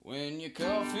When your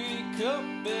coffee cup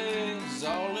is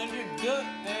all in your gut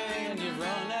and you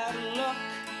run out of luck,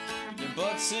 your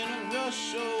butt's in a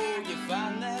rush, oh, you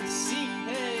find that seat,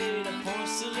 hey, the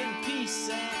porcelain piece,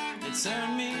 and it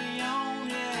turned me on,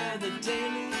 yeah, the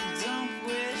Daily Dump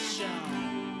with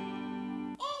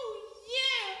Sean. Oh,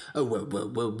 yeah! Oh,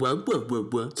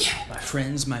 whoa. Yeah. My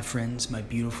friends, my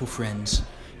beautiful friends.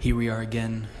 Here we are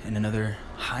again in another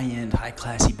high-end,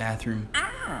 high-classy bathroom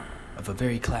of a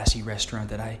very classy restaurant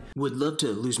that I would love to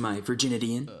lose my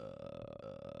virginity in.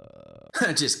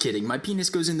 Just kidding. My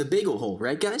penis goes in the bagel hole,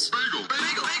 right, guys?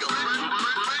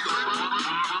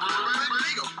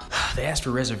 They asked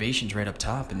for reservations right up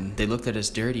top, and they looked at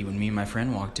us dirty when me and my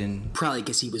friend walked in. Probably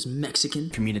because he was Mexican.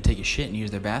 For me to take a shit and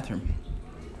use their bathroom.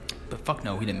 But fuck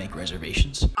no, we didn't make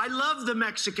reservations. I love the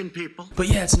Mexican people. But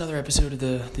yeah, it's another episode of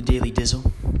the Daily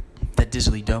Dizzle. That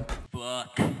Dizzly Dump.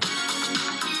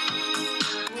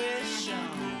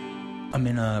 I'm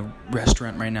in a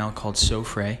restaurant right now called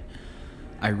Sofreh,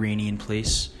 Iranian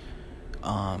place.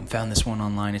 Found this one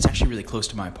online. It's actually really close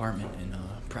to my apartment in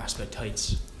Prospect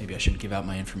Heights. Maybe I shouldn't give out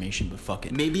my information, but fuck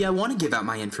it. Maybe I want to give out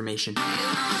my information. You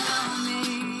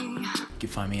can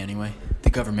find me anyway. The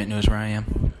government knows where I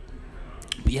am.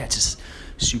 But yeah, it's just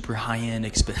super high-end,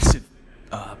 expensive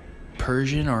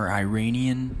Persian or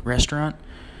Iranian restaurant.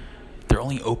 They're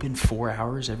only open 4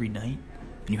 hours every night,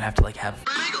 and you have to have.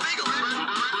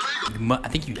 I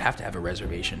think you have to have a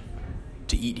reservation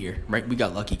to eat here, right? We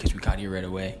got lucky because we got here right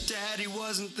away. Daddy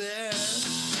wasn't there.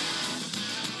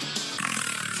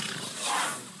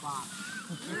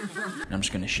 And I'm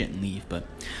just gonna shit and leave, but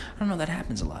I don't know. That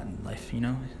happens a lot in life, you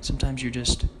know. Sometimes you're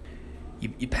just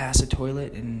you pass a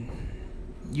toilet and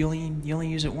you only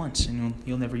use it once, and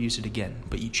you'll never use it again.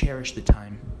 But you cherish the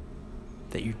time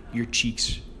that your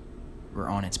cheeks were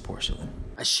on its porcelain.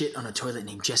 I shit on a toilet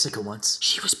named Jessica once.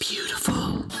 She was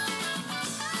beautiful.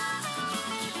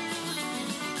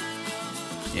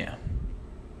 Yeah.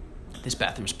 This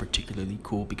bathroom's particularly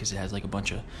cool because it has a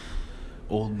bunch of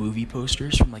old movie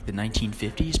posters from the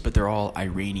 1950s, but they're all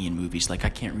Iranian movies. I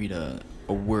can't read a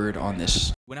word on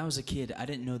this. When I was a kid, I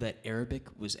didn't know that Arabic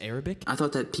was Arabic. I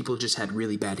thought that people just had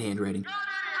really bad handwriting.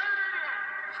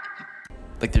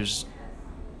 There's...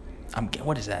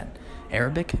 what is that?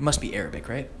 Arabic? It must be Arabic,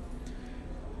 right?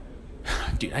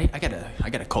 Dude, I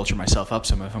gotta culture myself up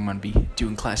some if I'm gonna be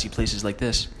doing classy places like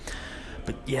this.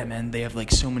 But yeah, man, they have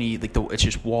so many, it's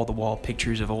just wall-to-wall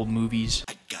pictures of old movies.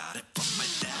 I got it from my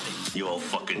daddy. You old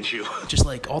fucking Jew. Just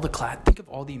think of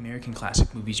all the American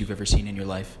classic movies you've ever seen in your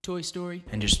life. Toy Story,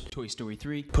 and just Toy Story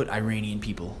 3. Put Iranian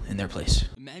people in their place.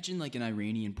 Imagine an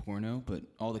Iranian porno, but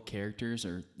all the characters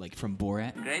are from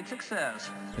Borat. Great success.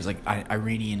 There's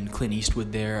Iranian Clint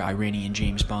Eastwood there, Iranian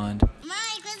James Bond.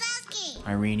 Mike Wazowski.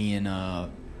 Iranian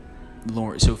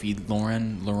Sophie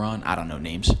Loren, I don't know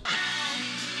names.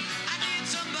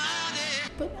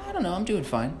 But I don't know, I'm doing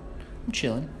fine. I'm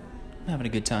chilling. I'm having a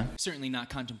good time. Certainly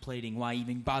not contemplating why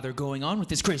even bother going on with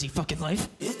this crazy fucking life.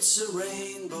 It's a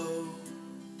rainbow,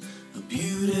 a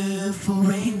beautiful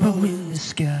rainbow in the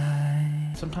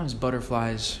sky. Sometimes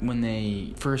butterflies, when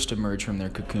they first emerge from their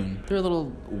cocoon, they're a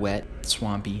little wet,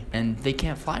 swampy, and they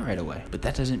can't fly right away. But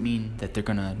that doesn't mean that they're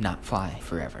gonna not fly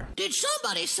forever. Did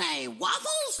somebody say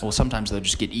waffles? Well, sometimes they'll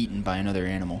just get eaten by another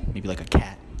animal, maybe a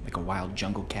cat. A wild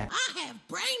jungle cat. I have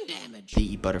brain damage. They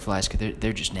eat butterflies because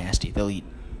they're just nasty. They'll eat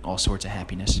all sorts of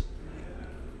happiness.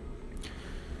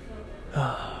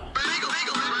 What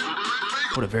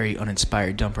a very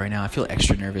uninspired dump right now. I feel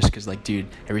extra nervous because, dude,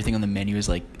 everything on the menu is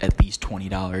at least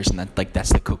 $20, and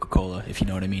that's the Coca-Cola, if you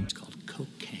know what I mean. It's called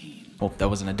cocaine. Well, that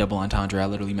wasn't a double entendre. I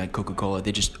literally meant Coca-Cola.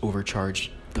 They just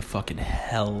overcharged the fucking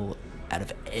hell out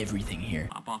of everything here.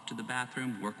 Pop off to the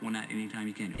bathroom, work one out anytime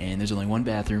you can. And there's only one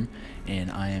bathroom,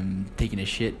 and I am taking a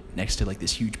shit next to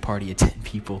this huge party of 10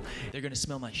 people. They're gonna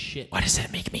smell my shit. Why does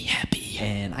that make me happy?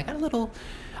 And I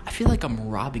feel like I'm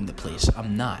robbing the place.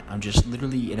 I'm not. I'm just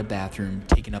literally in a bathroom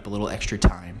taking up a little extra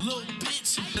time.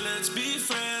 Let's be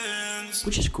friends.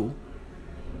 Which is cool.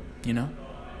 You know?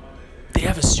 They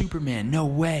have a Superman. No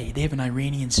way. They have an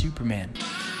Iranian Superman.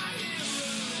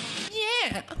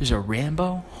 There's a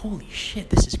Rambo? Holy shit,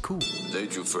 this is cool. They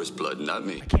drew first blood, not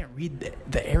me. I can't read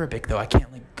the Arabic, though. I can't,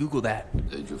 Google that.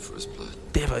 They drew first blood.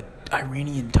 They have an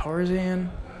Iranian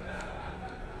Tarzan.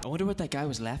 I wonder what that guy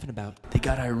was laughing about. They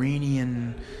got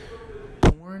Iranian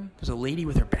porn. There's a lady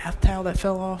with her bath towel that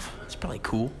fell off. It's probably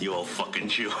cool. You old fucking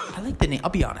Jew. I like the name. I'll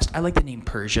be honest. I like the name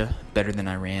Persia better than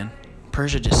Iran.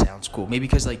 Persia just sounds cool. Maybe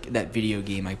because, that video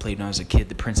game I played when I was a kid,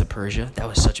 The Prince of Persia. That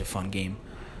was such a fun game.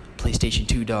 PlayStation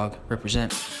 2, dog.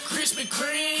 Represent. Krispy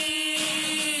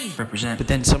Kreme. Represent. But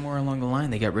then somewhere along the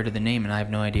line, they got rid of the name, and I have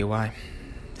no idea why.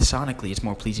 sonically it's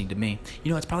more pleasing to me.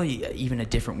 You know, it's probably even a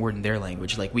different word in their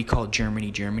language. Like, we call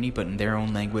Germany, but in their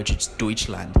own language, it's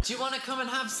Deutschland. Do you want to come and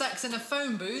have sex in a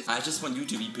phone booth? I just want you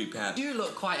to be prepared. You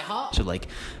look quite hot. So, like,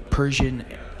 Persian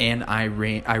and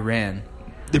Iran,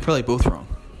 they're probably both wrong.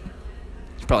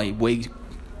 It's probably way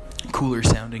cooler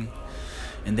sounding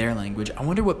in their language. I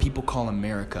wonder what people call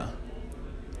America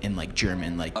in, like,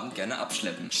 German. Like, Gerne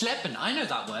abschleppen. Schleppen, I know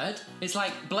that word. It's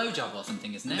like blowjob or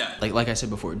something, isn't it? No. like I said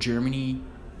before, Germany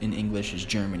in English is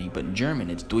Germany, but in German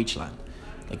it's Deutschland.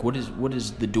 Like, what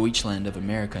is the Deutschland of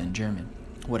America in German?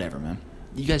 Whatever, man.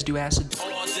 You guys do acid?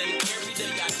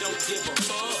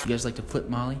 You guys like to flip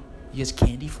Molly? You guys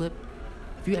candy flip?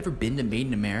 Have you ever been to Made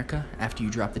in America after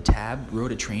you dropped the tab,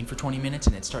 rode a train for 20 minutes,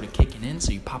 and it started kicking in,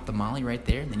 so you pop the Molly right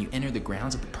there, and then you enter the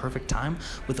grounds at the perfect time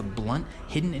with a blunt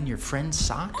hidden in your friend's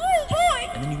sock?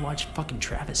 And then you watch fucking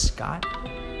Travis Scott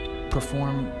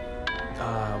perform,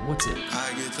 what's it?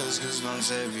 I get those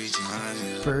goosebumps every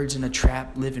time. Birds in a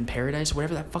Trap Live in Paradise,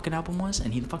 whatever that fucking album was,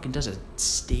 and he fucking does a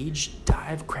stage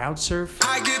dive crowd surf.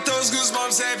 I get those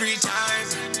goosebumps every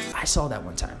time. I saw that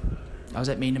one time. I was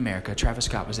at Made in America. Travis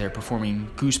Scott was there performing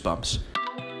Goosebumps.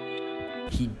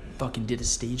 He fucking did a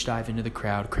stage dive into the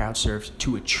crowd surfed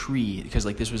to a tree, because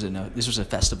like this was a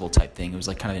festival type thing. It was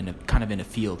like kind of in a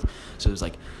field, so it was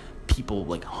like people,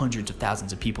 like hundreds of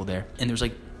thousands of people there, and there was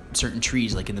like certain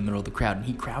trees like in the middle of the crowd, and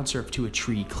he crowd surfed to a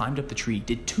tree, climbed up the tree,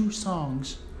 did 2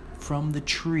 songs from the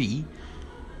tree,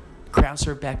 crowd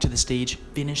surfed back to the stage,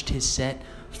 finished his set,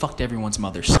 fucked everyone's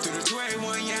mothers.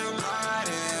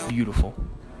 Beautiful.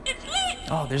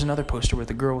 Oh, there's another poster with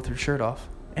a girl with her shirt off.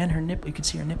 And her nipple. You can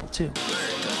see her nipple, too.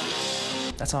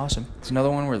 That's awesome. It's another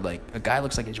one where, like, a guy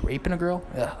looks like he's raping a girl.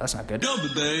 Ugh, that's not good. A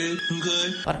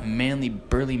lot of manly,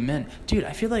 burly men. Dude,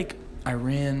 I feel like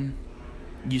Iran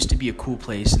used to be a cool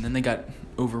place, and then they got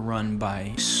overrun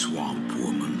by Swamp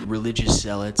woman. religious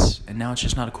zealots, and now it's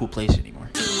just not a cool place anymore.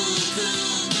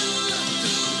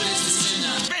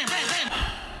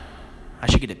 I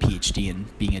should get a PhD in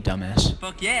being a dumbass.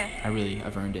 Fuck yeah.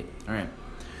 I've earned it. All right.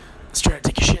 Let's try to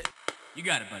take a shit. You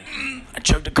got it, buddy. I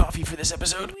chugged a coffee for this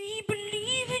episode. We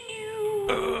believe in you.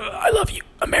 I love you,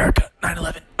 America.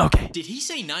 9/11. Okay. Did he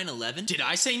say 9/11? Did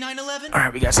I say 9/11? All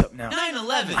right, we got something now.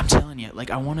 9/11. I'm telling you,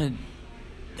 like, I want to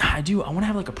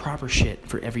have like a proper shit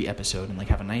for every episode, and like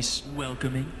have a nice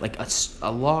Welcoming. like a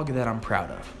log that I'm proud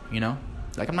of, you know?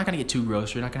 Like, I'm not going to get too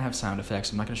gross. We're not going to have sound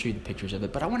effects. I'm not going to show you the pictures of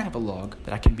it. But I want to have a log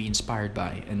that I can be inspired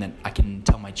by and that I can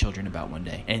tell my children about one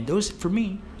day. And those, for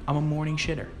me, I'm a morning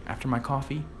shitter. After my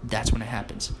coffee, that's when it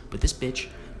happens. But this bitch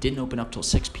didn't open up till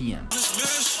 6 p.m.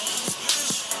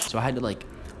 So I had to, like,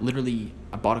 literally,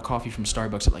 I bought a coffee from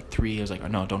Starbucks at, like, 3. I was like, oh,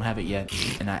 no, don't have it yet.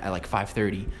 And at, like,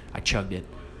 5:30, I chugged it.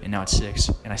 And now it's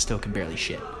 6. And I still can barely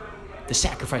shit. The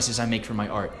sacrifices I make for my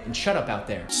art. And shut up out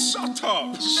there. Shut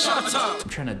up! Shut up! I'm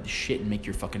trying to shit and make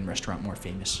your fucking restaurant more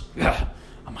famous. Ugh,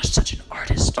 I'm such an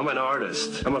artist. I'm an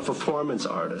artist. I'm a performance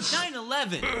artist.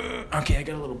 9/11. Okay, I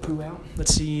got a little poo out.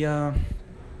 Let's see,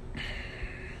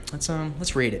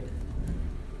 let's rate it.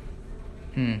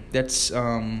 That's,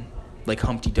 like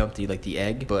Humpty Dumpty, like the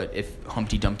egg, but if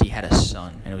Humpty Dumpty had a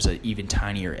son, and it was an even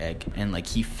tinier egg, and like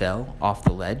he fell off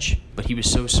the ledge, but he was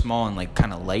so small and like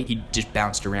kind of light, he just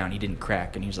bounced around, he didn't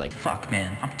crack, and he was like, fuck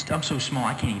man, I'm so small,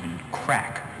 I can't even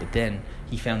crack. But then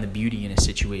he found the beauty in his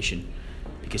situation,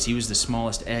 because he was the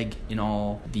smallest egg in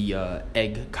all the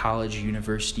egg college,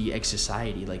 university, egg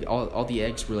society. Like all the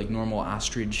eggs were like normal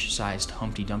ostrich-sized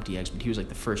Humpty Dumpty eggs, but he was like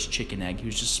the first chicken egg. He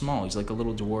was just small. He's like a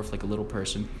little dwarf, like a little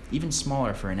person, even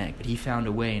smaller for an egg. But he found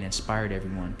a way and inspired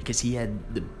everyone because he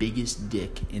had the biggest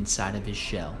dick inside of his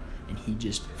shell. And he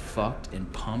just fucked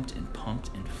and pumped and pumped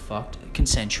and fucked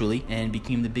consensually and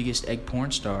became the biggest egg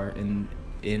porn star in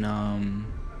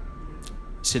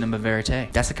cinema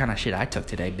verite. That's the kind of shit I took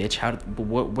today, bitch.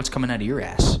 What's coming out of your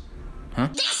ass? Huh?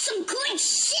 That's some good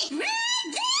shit.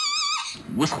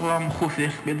 It's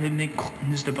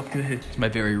my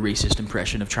very racist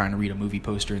impression of trying to read a movie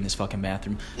poster in this fucking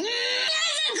bathroom. That's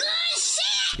some good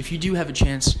shit. If you do have a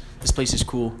chance, this place is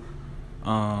cool.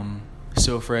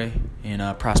 Sofreh in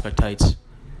Prospect Heights.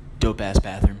 Dope-ass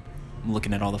bathroom. I'm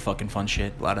looking at all the fucking fun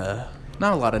shit. Not a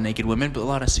lot of naked women, but a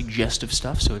lot of suggestive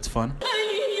stuff, so it's fun.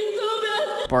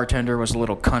 Bartender was a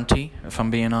little cunty, if I'm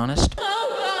being honest.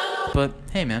 But,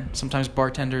 hey man, sometimes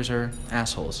bartenders are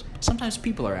assholes. Sometimes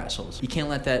people are assholes. You can't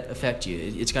let that affect you.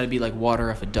 It's gotta be like water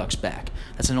off a duck's back.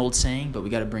 That's an old saying, but we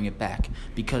gotta bring it back.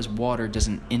 Because water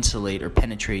doesn't insulate or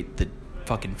penetrate the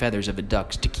fucking feathers of a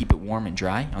duck to keep it warm and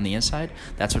dry on the inside.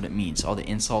 That's what it means. All the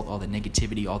insult, all the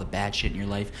negativity, all the bad shit in your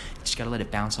life, you just gotta let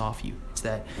it bounce off you.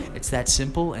 It's that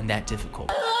simple and that difficult.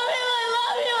 I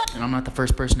love you. And I'm not the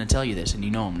first person to tell you this, and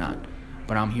you know I'm not.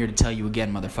 But I'm here to tell you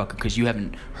again, motherfucker, because you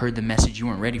haven't heard the message. You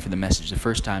weren't ready for the message the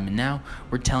first time, and now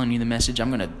we're telling you the message.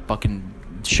 I'm gonna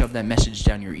fucking shove that message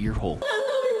down your ear hole.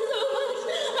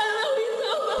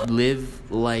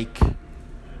 Live like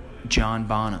John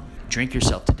Bonham. Drink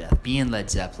yourself to death. Be in Led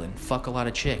Zeppelin. Fuck a lot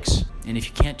of chicks. And if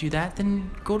you can't do that,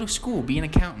 then go to school. Be an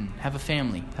accountant. Have a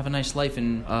family. Have a nice life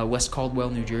in West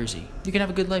Caldwell, New Jersey. You can have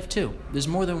a good life too. There's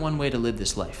more than one way to live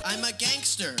this life. I'm a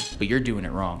gangster. But you're doing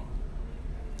it wrong.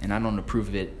 And I don't approve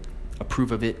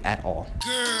of it at all.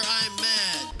 Grr, I'm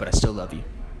mad. But I still love you.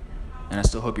 And I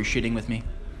still hope you're shitting with me.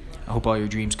 I hope all your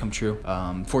dreams come true.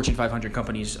 Fortune 500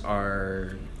 companies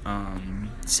are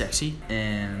sexy,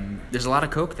 and there's a lot of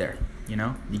coke there, you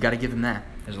know? You gotta give them that.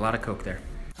 There's a lot of coke there.